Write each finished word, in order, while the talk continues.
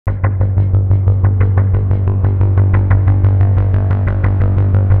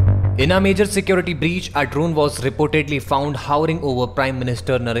In a major security breach, a drone was reportedly found hovering over Prime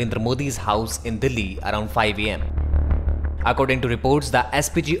Minister Narendra Modi's house in Delhi around 5 am. According to reports, the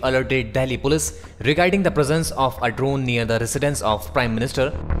SPG alerted Delhi police regarding the presence of a drone near the residence of Prime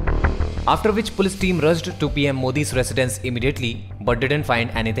Minister, after which police team rushed to PM Modi's residence immediately but didn't find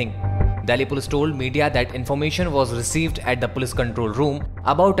anything. Delhi police told media that information was received at the police control room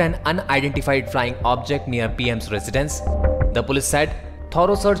about an unidentified flying object near PM's residence. The police said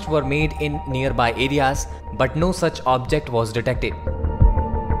thorough search were made in nearby areas, but no such object was detected.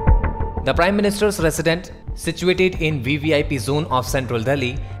 The Prime Minister's residence, situated in VVIP zone of central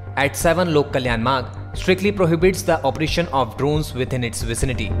Delhi at 7 Lok Kalyan Marg, strictly prohibits the operation of drones within its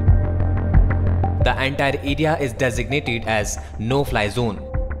vicinity. The entire area is designated as no-fly zone.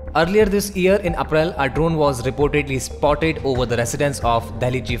 Earlier this year in April, a drone was reportedly spotted over the residence of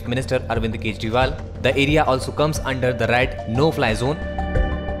Delhi Chief Minister Arvind Kejriwal. The area also comes under the red no-fly zone.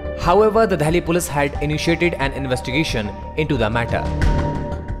 However, the Delhi police had initiated an investigation into the matter.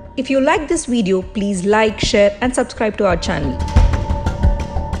 If you like this video, please like, share and subscribe to our channel.